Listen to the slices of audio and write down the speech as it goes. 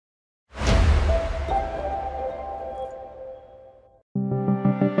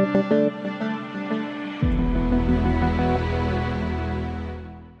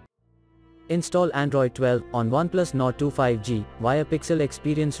Install Android 12 on OnePlus Nord 2 5G via Pixel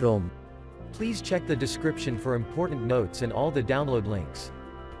Experience ROM. Please check the description for important notes and all the download links.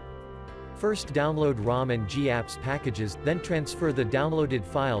 First download ROM and GApps packages, then transfer the downloaded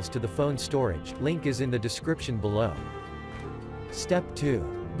files to the phone storage, link is in the description below. Step 2.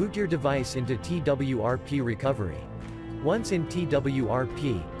 Boot your device into TWRP recovery. Once in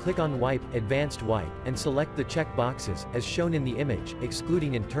TWRP, click on Wipe, Advanced Wipe, and select the check boxes, as shown in the image,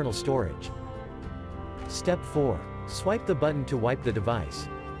 excluding internal storage. Step 4. Swipe the button to wipe the device.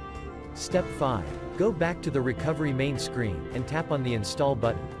 Step 5. Go back to the recovery main screen, and tap on the Install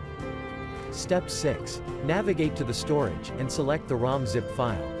button. Step 6. Navigate to the storage, and select the ROM zip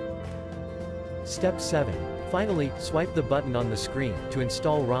file. Step 7. Finally, swipe the button on the screen, to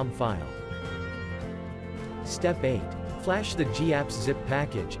install ROM file. Step 8. Flash the GApps zip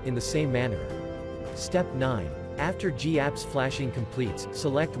package, in the same manner. Step 9. After GApps flashing completes,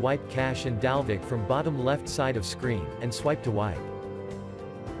 select Wipe Cache and Dalvik from bottom left side of screen, and swipe to wipe.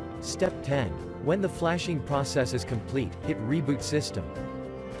 Step 10. When the flashing process is complete, hit Reboot System.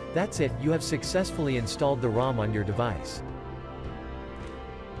 That's it, you have successfully installed the ROM on your device.